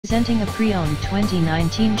Presenting a pre-owned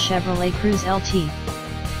 2019 Chevrolet Cruze LT.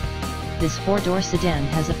 This four-door sedan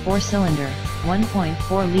has a four-cylinder,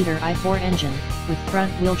 1.4-liter i4 engine, with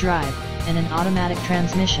front-wheel drive, and an automatic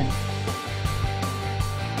transmission.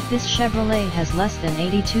 This Chevrolet has less than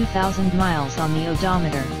 82,000 miles on the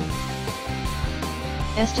odometer.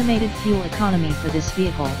 Estimated fuel economy for this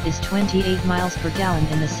vehicle is 28 miles per gallon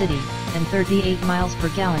in the city, and 38 miles per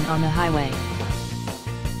gallon on the highway.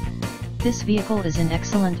 This vehicle is in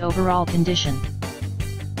excellent overall condition.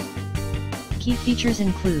 Key features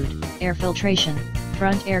include air filtration,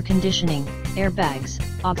 front air conditioning, airbags,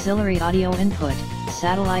 auxiliary audio input,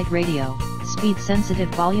 satellite radio, speed-sensitive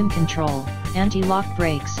volume control, anti-lock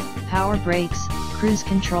brakes, power brakes, cruise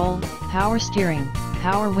control, power steering,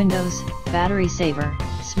 power windows, battery saver,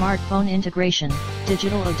 smartphone integration,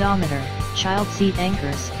 digital odometer, child seat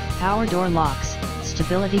anchors, power door locks,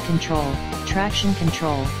 stability control, traction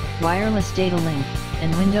control, wireless data link,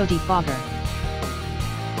 and window defogger.